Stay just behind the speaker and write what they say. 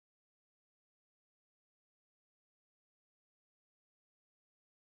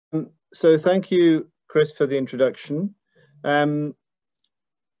So thank you, Chris, for the introduction. So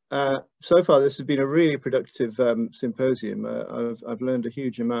far, this has been a really productive symposium. I've learned a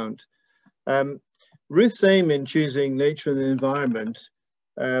huge amount. Ruth's aim in choosing nature and the environment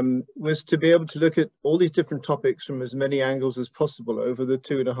was to be able to look at all these different topics from as many angles as possible over the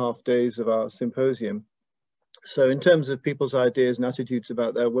 2.5 days of our symposium. So in terms of people's ideas and attitudes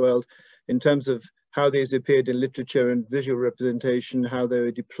about their world, in terms of how these appeared in literature and visual representation, how they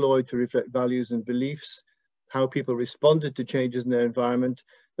were deployed to reflect values and beliefs, how people responded to changes in their environment,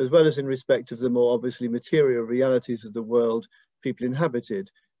 as well as in respect of the more obviously material realities of the world people inhabited,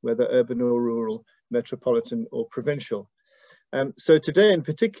 whether urban or rural, metropolitan or provincial. So today in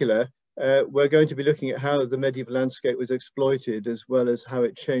particular, we're going to be looking at how the medieval landscape was exploited, as well as how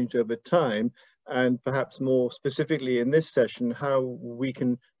it changed over time, and perhaps more specifically in this session, how we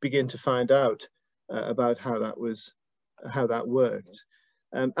can begin to find out about how that worked.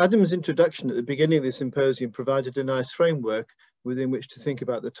 Adam's introduction at the beginning of the symposium provided a nice framework within which to think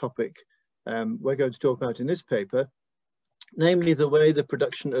about the topic we're going to talk about in this paper, namely the way the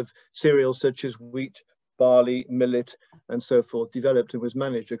production of cereals such as wheat, barley, millet, and so forth developed and was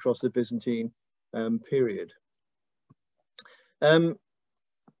managed across the Byzantine period.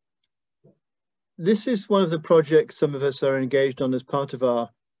 This is one of the projects some of us are engaged on as part of our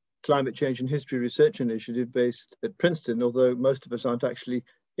Climate Change and History Research Initiative based at Princeton, although most of us aren't actually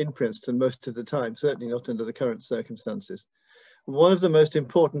in Princeton most of the time, certainly not under the current circumstances. One of the most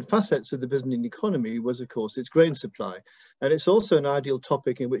important facets of the Byzantine economy was, of course, its grain supply. And it's also an ideal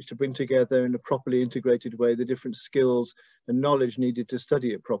topic in which to bring together in a properly integrated way the different skills and knowledge needed to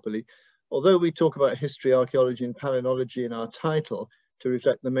study it properly. Although we talk about history, archaeology, and palynology in our title to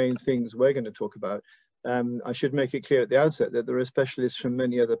reflect the main things we're going to talk about, I should make it clear at the outset that there are specialists from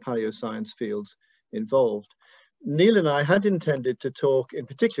many other paleoscience fields involved. Neil and I had intended to talk in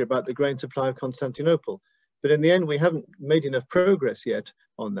particular about the grain supply of Constantinople, but in the end we haven't made enough progress yet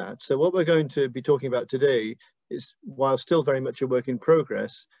on that. So what we're going to be talking about today is, while still very much a work in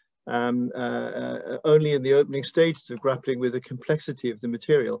progress, only in the opening stages of grappling with the complexity of the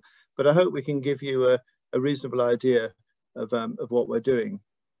material. But I hope we can give you a reasonable idea of what we're doing.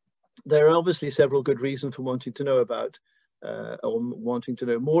 There are obviously several good reasons for wanting to know about or wanting to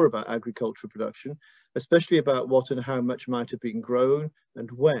know more about agricultural production, especially about what and how much might have been grown and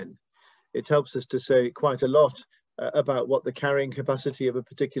when. It helps us to say quite a lot about what the carrying capacity of a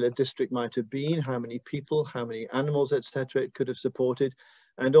particular district might have been, how many people, how many animals, etc. it could have supported,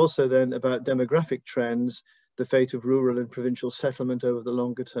 and also then about demographic trends, the fate of rural and provincial settlement over the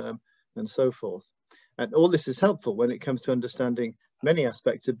longer term, and so forth. And all this is helpful when it comes to understanding many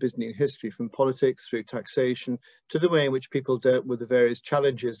aspects of Byzantine history, from politics through taxation to the way in which people dealt with the various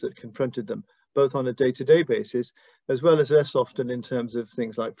challenges that confronted them, both on a day-to-day basis, as well as less often in terms of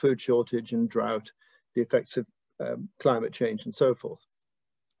things like food shortage and drought, the effects of climate change and so forth.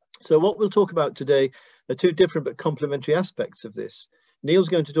 So what we'll talk about today are two different but complementary aspects of this. Neil's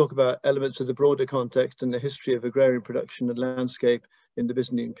going to talk about elements of the broader context and the history of agrarian production and landscape in the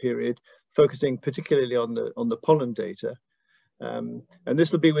Byzantine period, focusing particularly on the pollen data. And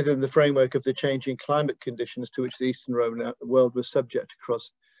this will be within the framework of the changing climate conditions to which the Eastern Roman world was subject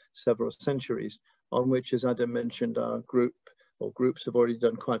across several centuries, on which, as Adam mentioned, our group or groups have already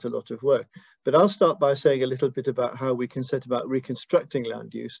done quite a lot of work. But I'll start by saying a little bit about how we can set about reconstructing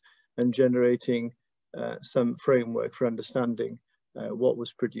land use and generating some framework for understanding what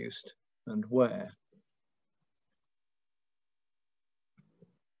was produced and where.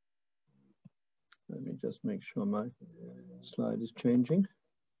 Let me just make sure my slide is changing.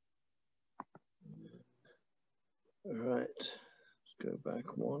 All right, let's go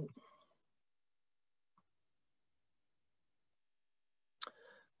back one.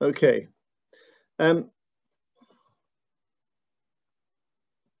 Okay.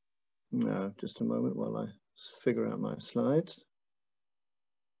 Now, just a moment while I figure out my slides.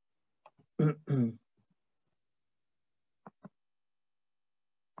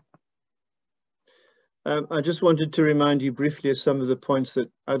 I just wanted to remind you briefly of some of the points that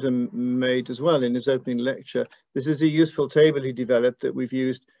Adam made as well in his opening lecture. This is a useful table he developed that we've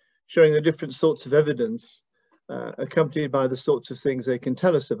used, showing the different sorts of evidence accompanied by the sorts of things they can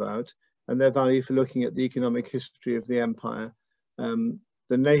tell us about and their value for looking at the economic history of the empire, the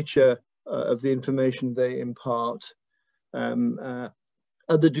nature of the information they impart,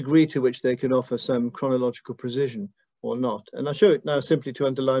 the degree to which they can offer some chronological precision or not. And I show it now simply to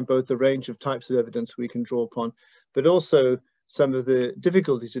underline both the range of types of evidence we can draw upon, but also some of the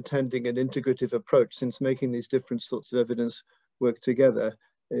difficulties attending an integrative approach, since making these different sorts of evidence work together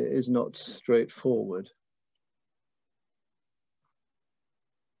is not straightforward.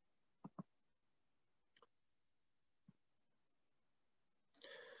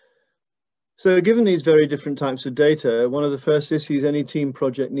 So given these very different types of data, one of the first issues any team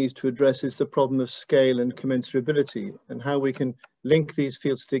project needs to address is the problem of scale and commensurability, and how we can link these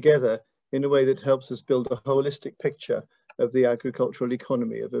fields together in a way that helps us build a holistic picture of the agricultural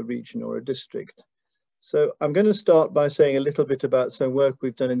economy of a region or a district. So I'm going to start by saying a little bit about some work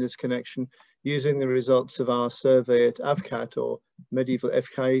we've done in this connection using the results of our survey at Avkat, or medieval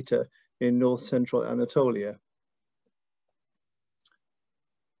Efkaita, in north central Anatolia.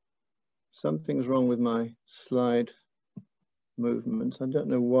 Something's wrong with my slide movement. I don't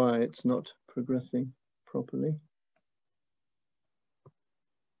know why it's not progressing properly.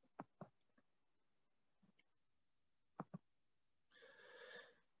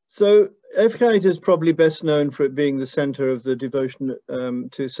 So Efkaita is probably best known for it being the center of the devotion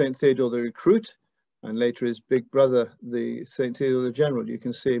to St. Theodore the Recruit, and later his big brother, the St. Theodore the General. You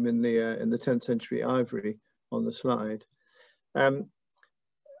can see him in the 10th century ivory on the slide.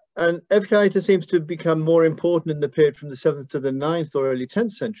 And Efkaita seems to have become more important in the period from the 7th to the 9th or early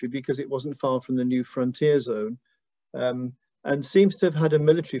 10th century because it wasn't far from the new frontier zone, and seems to have had a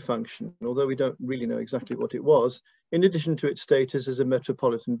military function, although we don't really know exactly what it was, in addition to its status as a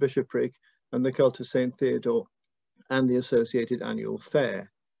metropolitan bishopric and the cult of St. Theodore and the associated annual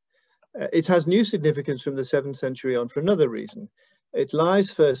fair. It has new significance from the 7th century on for another reason. It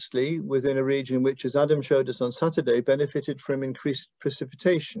lies firstly within a region which, as Adam showed us on Saturday, benefited from increased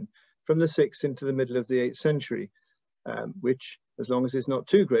precipitation from the 6th into the middle of the 8th century, which, as long as it's not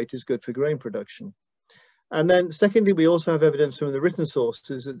too great, is good for grain production. And then secondly, we also have evidence from the written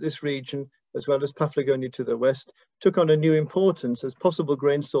sources that this region, as well as Paphlagonia to the west, took on a new importance as possible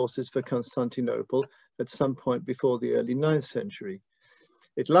grain sources for Constantinople at some point before the early 9th century.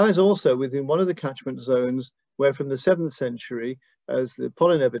 It lies also within one of the catchment zones where from the 7th century, as the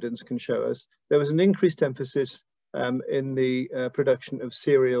pollen evidence can show us, there was an increased emphasis in the production of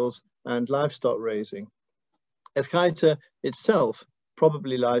cereals and livestock raising. Efkaita itself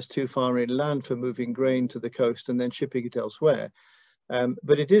probably lies too far inland for moving grain to the coast and then shipping it elsewhere.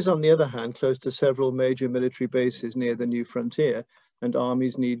 But it is, on the other hand, close to several major military bases near the new frontier, and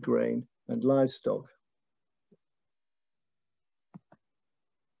armies need grain and livestock.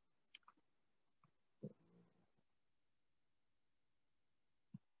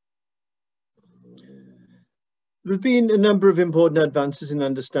 There have been a number of important advances in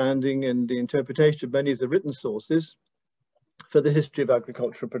understanding and the interpretation of many of the written sources for the history of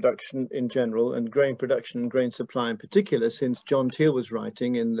agricultural production in general, and grain production and grain supply in particular, since John Teal was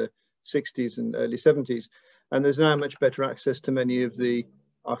writing in the 60s and early 70s. And there's now much better access to many of the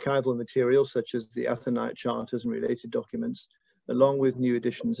archival materials, such as the Athenite charters and related documents, along with new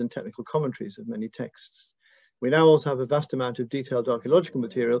editions and technical commentaries of many texts. We now also have a vast amount of detailed archaeological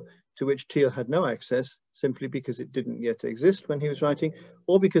material to which Teal had no access, simply because it didn't yet exist when he was writing,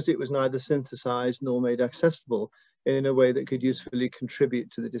 or because it was neither synthesized nor made accessible in a way that could usefully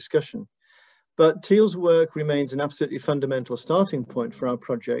contribute to the discussion. But Teal's work remains an absolutely fundamental starting point for our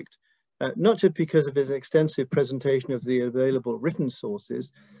project, not just because of his extensive presentation of the available written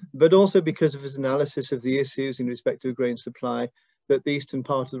sources, but also because of his analysis of the issues in respect to grain supply that the eastern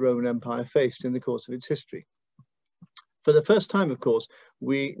part of the Roman Empire faced in the course of its history. For the first time, of course,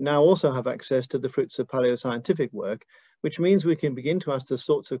 we now also have access to the fruits of paleoscientific work, which means we can begin to ask the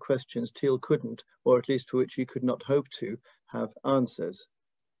sorts of questions Teal couldn't, or at least for which he could not hope to, have answers.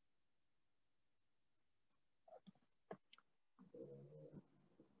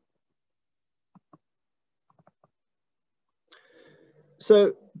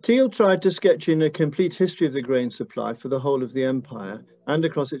 So Teal tried to sketch in a complete history of the grain supply for the whole of the empire and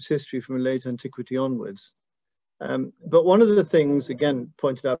across its history from late antiquity onwards. But one of the things, again,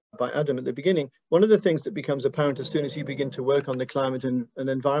 pointed out by Adam at the beginning, one of the things that becomes apparent as soon as you begin to work on the climate and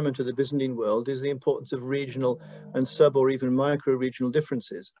environment of the Byzantine world is the importance of regional and sub or even micro-regional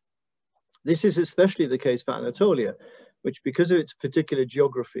differences. This is especially the case for Anatolia, which, because of its particular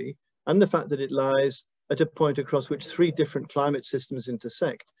geography and the fact that it lies at a point across which 3 different climate systems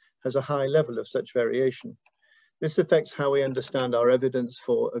intersect, has a high level of such variation. This affects how we understand our evidence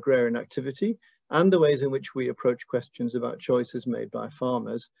for agrarian activity and the ways in which we approach questions about choices made by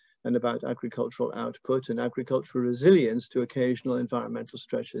farmers and about agricultural output and agricultural resilience to occasional environmental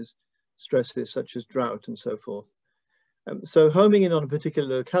stresses such as drought and so forth. So homing in on particular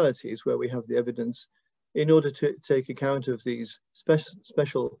localities where we have the evidence in order to take account of these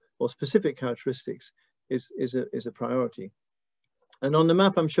special or specific characteristics is a priority. And on the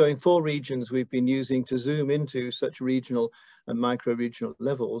map, I'm showing 4 regions we've been using to zoom into such regional and micro-regional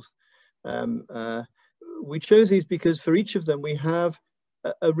levels. We chose these because for each of them we have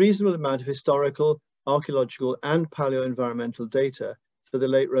a reasonable amount of historical, archaeological and paleo-environmental data for the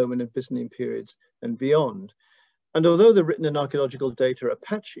late Roman and Byzantine periods and beyond. And although the written and archaeological data are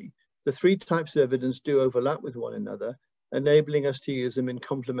patchy, the three types of evidence do overlap with one another, enabling us to use them in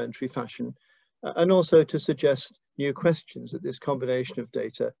complementary fashion, and also to suggest new questions that this combination of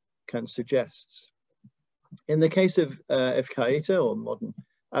data can suggest. In the case of Efkaita, or modern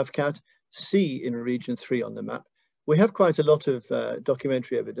Avkat, C in region 3 on the map, we have quite a lot of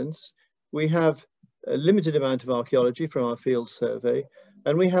documentary evidence. We have a limited amount of archaeology from our field survey,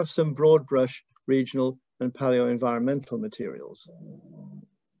 and we have some broad brush regional and paleo-environmental materials.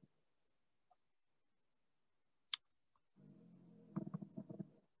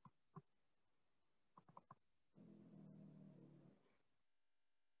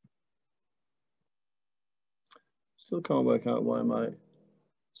 Still can't work out why my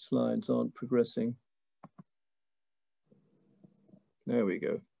slides aren't progressing. There we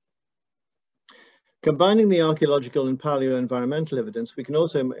go. Combining the archaeological and paleo-environmental evidence, we can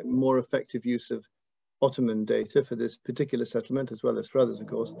also make more effective use of Ottoman data for this particular settlement, as well as for others, of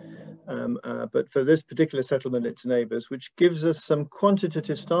course. But for this particular settlement, its neighbours, which gives us some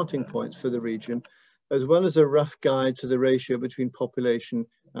quantitative starting points for the region, as well as a rough guide to the ratio between population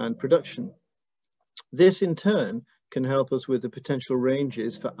and production. This, in turn, can help us with the potential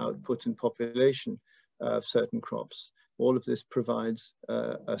ranges for output and population of certain crops. All of this provides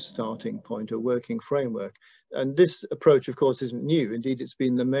a starting point, a working framework. And this approach, of course, isn't new. Indeed, it's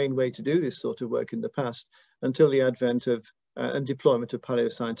been the main way to do this sort of work in the past until the advent of and deployment of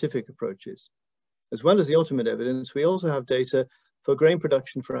paleoscientific approaches. As well as the Ottoman evidence, we also have data for grain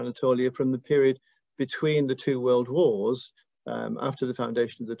production for Anatolia from the period between the two world wars, after the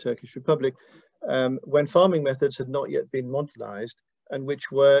foundation of the Turkish Republic, when farming methods had not yet been modernized, and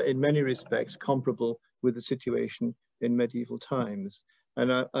which were in many respects comparable with the situation in medieval times.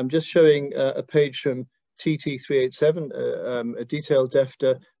 And I'm just showing a page from TT387, a detailed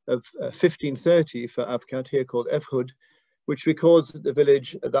DEFTA of 1530 for Avkat, here called Efhud, which records that the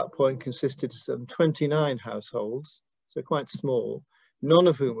village at that point consisted of some 29 households, so quite small, none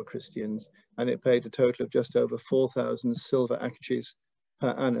of whom were Christians, and it paid a total of just over 4,000 silver akçes per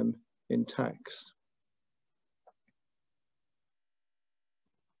annum in tax.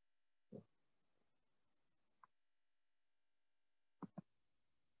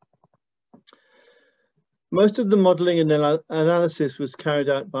 Most of the modelling and analysis was carried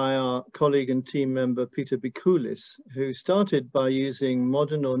out by our colleague and team member Peter Bikulis, who started by using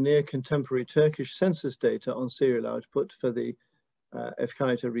modern or near contemporary Turkish census data on cereal output for the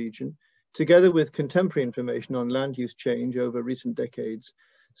Efkaita region, together with contemporary information on land use change over recent decades,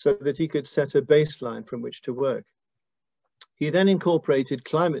 so that he could set a baseline from which to work. He then incorporated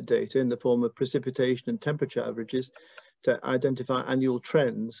climate data in the form of precipitation and temperature averages to identify annual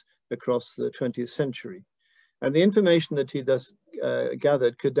trends across the 20th century. And the information that he thus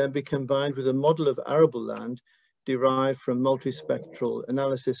gathered could then be combined with a model of arable land derived from multispectral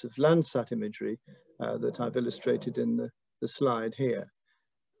analysis of Landsat imagery that I've illustrated in the slide here.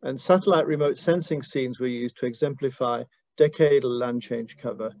 And satellite remote sensing scenes were used to exemplify decadal land change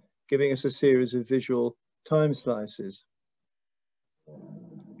cover, giving us a series of visual time slices.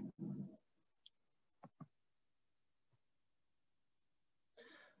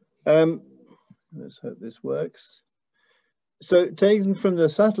 Let's hope this works. So taken from the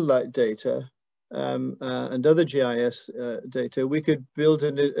satellite data and other GIS data, we could build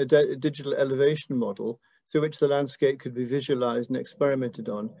a digital elevation model through which the landscape could be visualized and experimented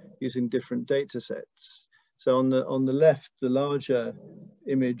on using different data sets. So on the left, the larger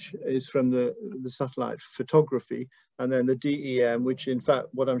image is from the satellite photography, and then the DEM, which in fact,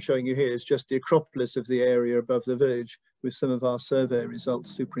 what I'm showing you here is just the acropolis of the area above the village with some of our survey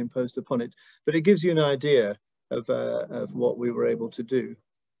results superimposed upon it. But it gives you an idea of what we were able to do.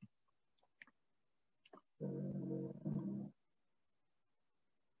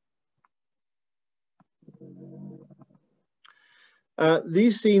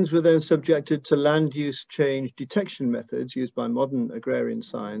 These scenes were then subjected to land use change detection methods used by modern agrarian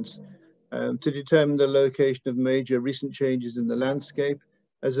science to determine the location of major recent changes in the landscape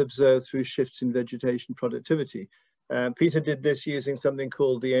as observed through shifts in vegetation productivity. Peter did this using something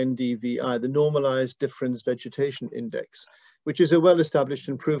called the NDVI, the Normalized Difference Vegetation Index, which is a well-established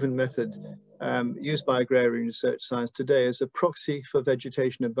and proven method used by agrarian research science today as a proxy for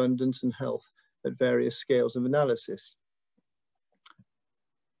vegetation abundance and health at various scales of analysis.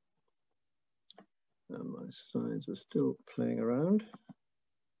 My slides are still playing around.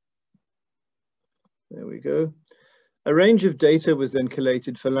 There we go. A range of data was then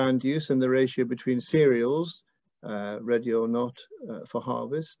collated for land use and the ratio between cereals, ready or not for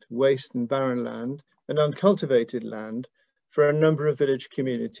harvest, waste and barren land, and uncultivated land for a number of village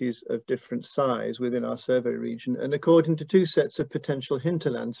communities of different size within our survey region, and according to 2 sets of potential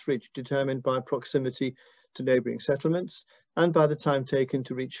hinterlands for each, determined by proximity to neighbouring settlements and by the time taken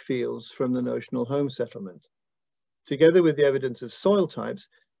to reach fields from the notional home settlement. Together with the evidence of soil types,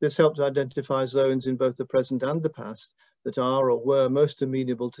 this helped identify zones in both the present and the past that are or were most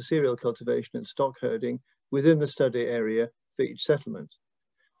amenable to cereal cultivation and stock herding within the study area for each settlement.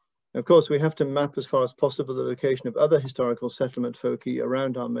 Of course, we have to map as far as possible the location of other historical settlement foci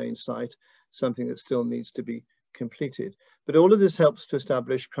around our main site, something that still needs to be completed. But all of this helps to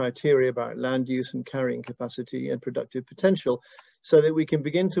establish criteria about land use and carrying capacity and productive potential, so that we can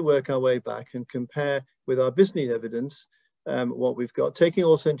begin to work our way back and compare with our Byzantine evidence what we've got, taking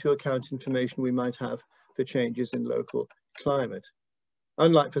also into account information we might have for changes in local climate.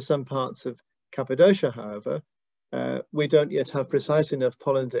 Unlike for some parts of Cappadocia, however, we don't yet have precise enough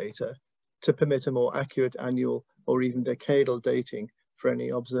pollen data to permit a more accurate annual or even decadal dating for any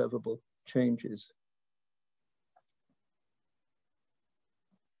observable changes.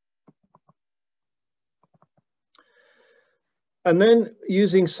 And then,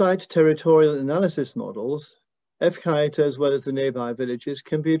 using site territorial analysis models, Efkaita, as well as the nearby villages,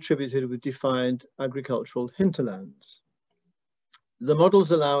 can be attributed with defined agricultural hinterlands. The models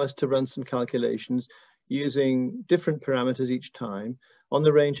allow us to run some calculations using different parameters each time on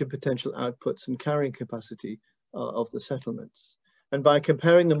the range of potential outputs and carrying capacity of the settlements. And by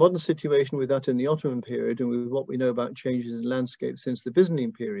comparing the modern situation with that in the Ottoman period and with what we know about changes in landscape since the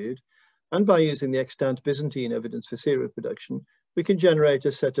Byzantine period, and by using the extant Byzantine evidence for cereal production, we can generate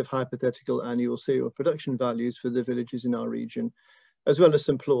a set of hypothetical annual cereal production values for the villages in our region, as well as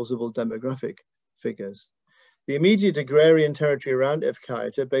some plausible demographic figures. The immediate agrarian territory around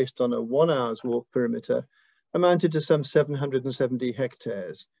Efkaita, based on a 1 hour's walk perimeter, amounted to some 770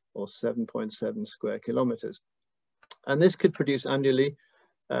 hectares, or 7.7 square kilometers. And this could produce annually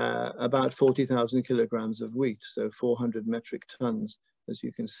about 40,000 kilograms of wheat, so 400 metric tons, as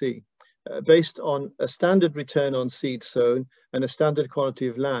you can see. Based on a standard return on seed sown and a standard quality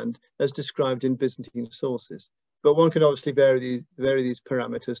of land as described in Byzantine sources. But one can obviously vary these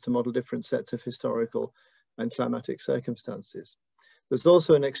parameters to model different sets of historical and climatic circumstances. There's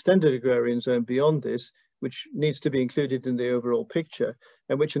also an extended agrarian zone beyond this, which needs to be included in the overall picture,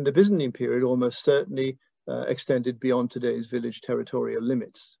 and which in the Byzantine period almost certainly extended beyond today's village territorial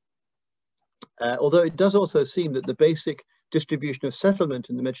limits. Although it does also seem that the basic distribution of settlement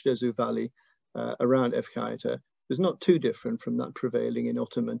in the Medjugorje Valley around Efkaita is not too different from that prevailing in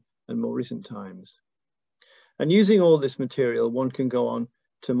Ottoman and more recent times. And using all this material, one can go on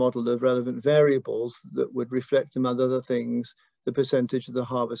to model the relevant variables that would reflect, among other things, the percentage of the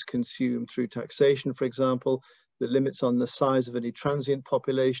harvest consumed through taxation, for example, the limits on the size of any transient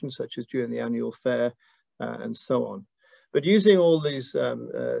population, such as during the annual fair, and so on. But using all these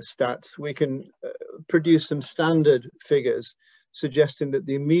stats, we can produce some standard figures suggesting that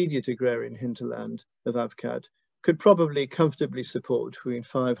the immediate agrarian hinterland of Avkat could probably comfortably support between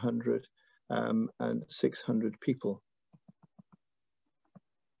 500 and 600 people.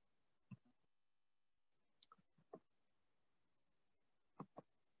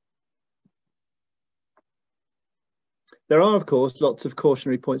 There are, of course, lots of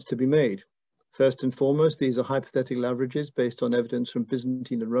cautionary points to be made. First and foremost, these are hypothetical averages based on evidence from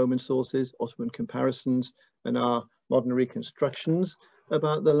Byzantine and Roman sources, Ottoman comparisons, and our modern reconstructions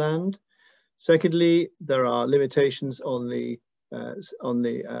about the land. Secondly, there are limitations on the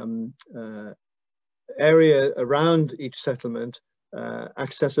area around each settlement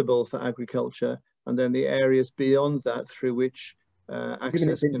accessible for agriculture, and then the areas beyond that through which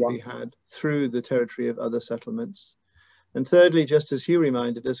access can be had through the territory of other settlements. And thirdly, just as Hugh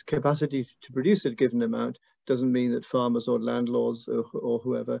reminded us, capacity to produce a given amount doesn't mean that farmers or landlords or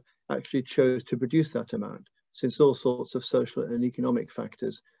whoever actually chose to produce that amount, since all sorts of social and economic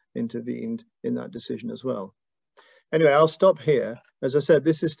factors intervened in that decision as well. Anyway, I'll stop here. As I said,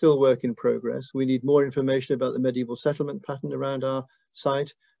 this is still work in progress. We need more information about the medieval settlement pattern around our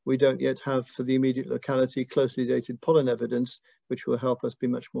site. We don't yet have, for the immediate locality, closely dated pollen evidence, which will help us be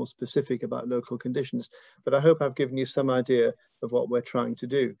much more specific about local conditions. But I hope I've given you some idea of what we're trying to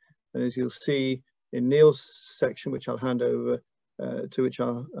do. And as you'll see in Neil's section, which I'll hand over, now,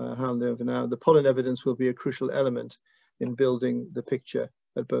 the pollen evidence will be a crucial element in building the picture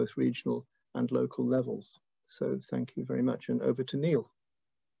at both regional and local levels. So thank you very much, and over to Neil.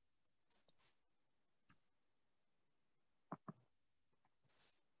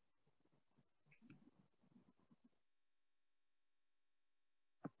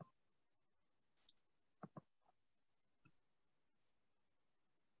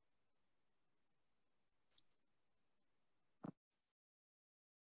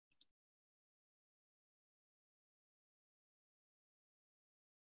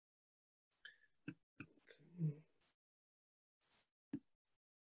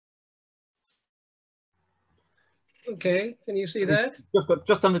 Okay, can you see that?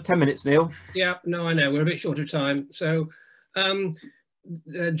 Just under 10 minutes, Neil. Yeah, no, I know, we're a bit short of time. So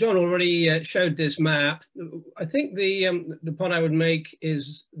John already showed this map. I think the point I would make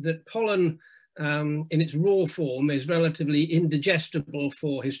is that pollen in its raw form is relatively indigestible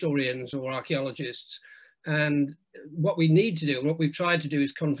for historians or archaeologists. And what we need to do, and what we've tried to do,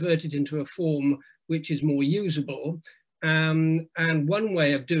 is convert it into a form which is more usable. And one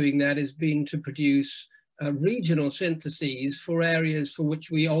way of doing that has been to produce regional syntheses for areas for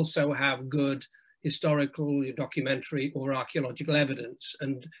which we also have good historical, documentary, or archaeological evidence.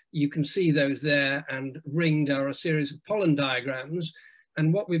 And you can see those there, and ringed are a series of pollen diagrams.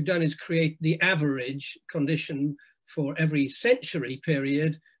 And what we've done is create the average condition for every century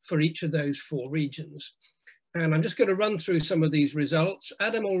period for each of those 4 regions. And I'm just going to run through some of these results.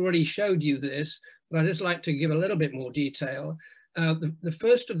 Adam already showed you this, but I'd just like to give a little bit more detail. The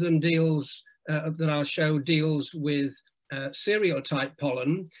first of them deals, that I'll show, deals with cereal type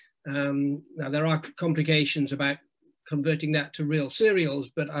pollen. Now there are complications about converting that to real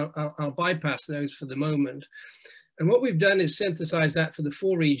cereals, but I'll bypass those for the moment. And what we've done is synthesize that for the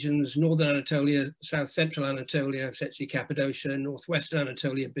 4 regions: Northern Anatolia, South Central Anatolia, essentially Cappadocia, Northwestern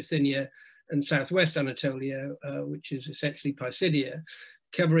Anatolia, Bithynia, and Southwest Anatolia, which is essentially Pisidia,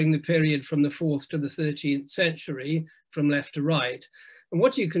 covering the period from the 4th to the 13th century from left to right. And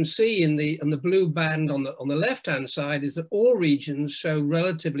what you can see in the blue band on the left-hand side is that all regions show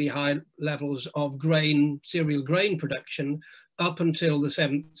relatively high levels of cereal grain production up until the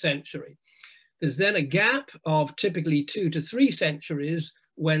 7th century. There's then a gap of typically 2 to 3 centuries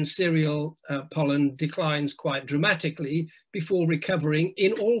when cereal pollen declines quite dramatically before recovering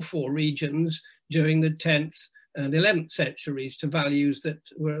in all 4 regions during the 10th and 11th centuries to values that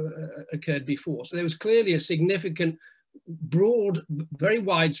occurred before. So there was clearly a significant, broad, very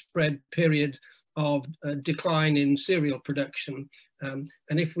widespread period of decline in cereal production. And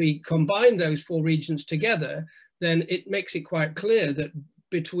if we combine those 4 regions together, then it makes it quite clear that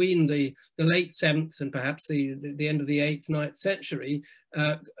between the late 7th and perhaps the end of the 8th, 9th century,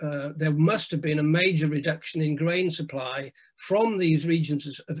 there must have been a major reduction in grain supply from these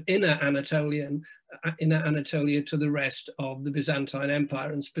regions of inner Anatolia to the rest of the Byzantine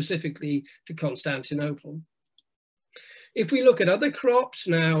Empire, and specifically to Constantinople. If we look at other crops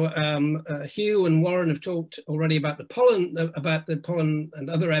now, Hugh and Warren have talked already about the pollen and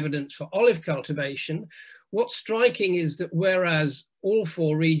other evidence for olive cultivation. What's striking is that whereas all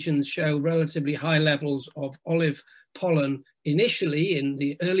 4 regions show relatively high levels of olive pollen initially in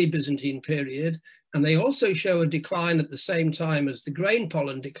the early Byzantine period, and they also show a decline at the same time as the grain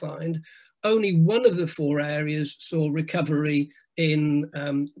pollen declined, only one of the 4 areas saw recovery in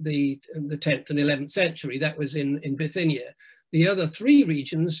the 10th and 11th century. That was in Bithynia. The other 3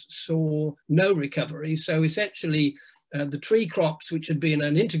 regions saw no recovery. So essentially, the tree crops, which had been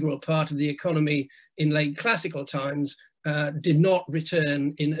an integral part of the economy in late classical times, did not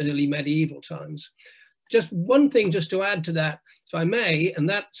return in early medieval times. Just one thing just to add to that, if I may, and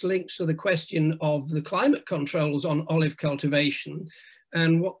that links to the question of the climate controls on olive cultivation.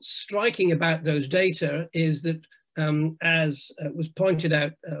 And what's striking about those data is that, as was pointed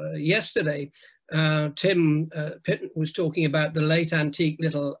out yesterday, Tim Pitton was talking about the late antique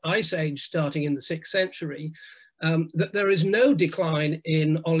Little Ice Age starting in the 6th century, that there is no decline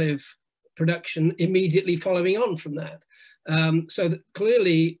in olive production immediately following on from that. So that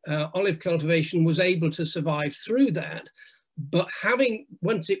clearly olive cultivation was able to survive through that, but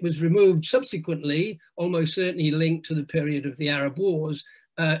once it was removed subsequently, almost certainly linked to the period of the Arab Wars,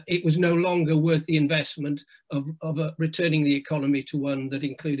 it was no longer worth the investment of returning the economy to one that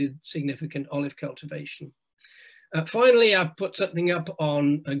included significant olive cultivation. Finally, I've put something up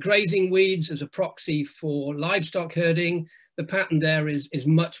on grazing weeds as a proxy for livestock herding. The pattern there is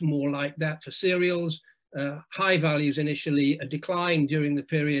much more like that for cereals. High values initially, a decline during the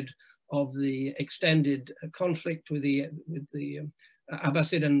period of the extended conflict with the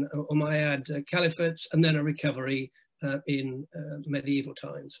Abbasid and Umayyad caliphates, and then a recovery in medieval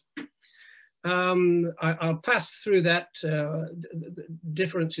times. I'll pass through that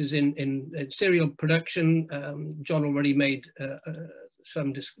differences in cereal production. John already made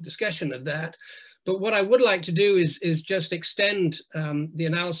some discussion of that. But what I would like to do is just extend the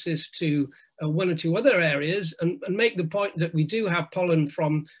analysis to 1 or 2 other areas and make the point that we do have pollen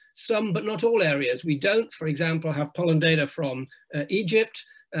from some, but not all areas. We don't, for example, have pollen data from Egypt,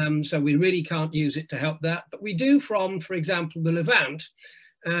 so we really can't use it to help that. But we do from, for example, the Levant.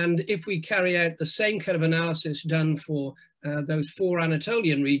 And if we carry out the same kind of analysis done for those 4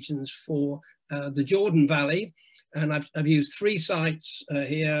 Anatolian regions for the Jordan Valley. And I've used 3 sites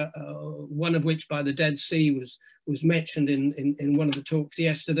here, one of which by the Dead Sea was mentioned in one of the talks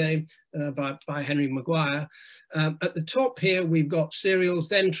yesterday by Henry Maguire. At the top here, we've got cereals,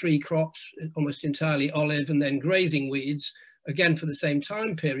 then tree crops, almost entirely olive, and then grazing weeds, again for the same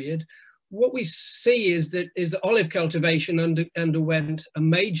time period. What we see is that olive cultivation underwent a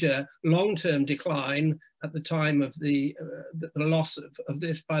major long-term decline at the time of the loss of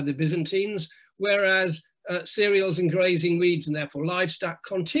this by the Byzantines, whereas cereals and grazing weeds and therefore livestock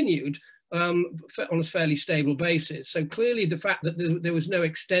continued on a fairly stable basis. So clearly the fact that there was no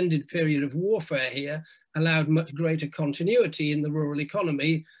extended period of warfare here allowed much greater continuity in the rural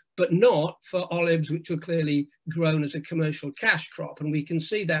economy, but not for olives, which were clearly grown as a commercial cash crop. And we can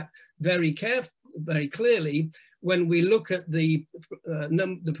see that very clearly when we look at the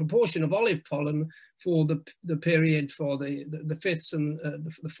proportion of olive pollen for the period for the 5th and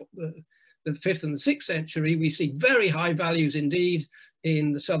the 5th and the 6th century. We see very high values indeed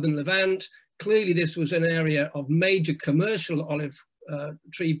in the southern Levant. Clearly this was an area of major commercial olive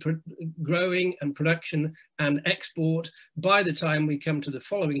tree growing and production and export. By the time we come to the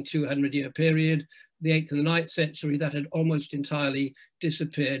following 200-year period, the 8th and the 9th century, that had almost entirely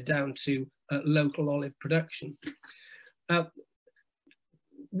disappeared down to local olive production.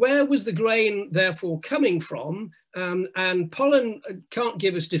 Where was the grain therefore coming from? And pollen can't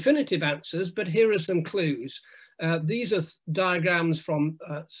give us definitive answers, but here are some clues. These are diagrams for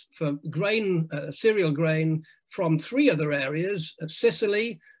grain, cereal grain from 3 other areas: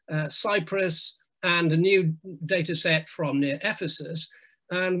 Sicily, Cyprus, and a new data set from near Ephesus.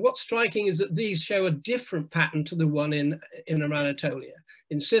 And what's striking is that these show a different pattern to the one in Anatolia.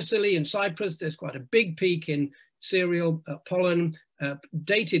 In Sicily and Cyprus, there's quite a big peak in cereal pollen,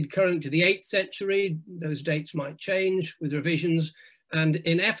 dated current to the 8th century. Those dates might change with revisions. And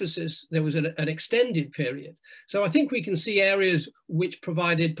in Ephesus, there was an extended period. So I think we can see areas which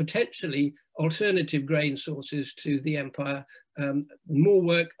provided potentially alternative grain sources to the empire. More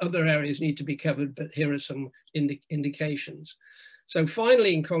work, other areas need to be covered, but here are some indications. So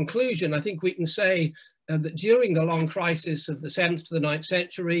finally, in conclusion, I think we can say that during the long crisis of the 7th to the 9th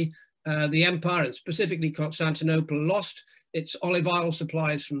century, the empire, and specifically Constantinople, lost its olive oil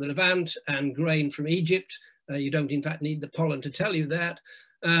supplies from the Levant and grain from Egypt. You don't, in fact, need the pollen to tell you that.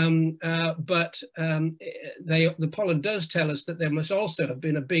 The pollen does tell us that there must also have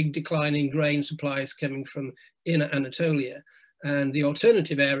been a big decline in grain supplies coming from inner Anatolia. And the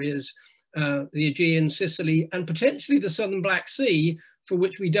alternative areas, the Aegean, Sicily, and potentially the southern Black Sea, for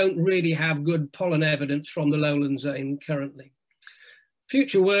which we don't really have good pollen evidence from the lowland zone currently.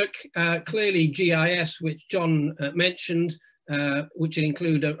 Future work, clearly GIS, which John mentioned, which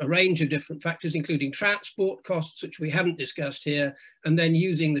include a range of different factors, including transport costs, which we haven't discussed here, and then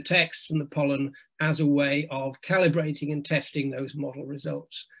using the texts and the pollen as a way of calibrating and testing those model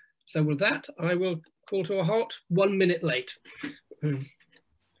results. So with that, I will call to a halt, 1 minute late.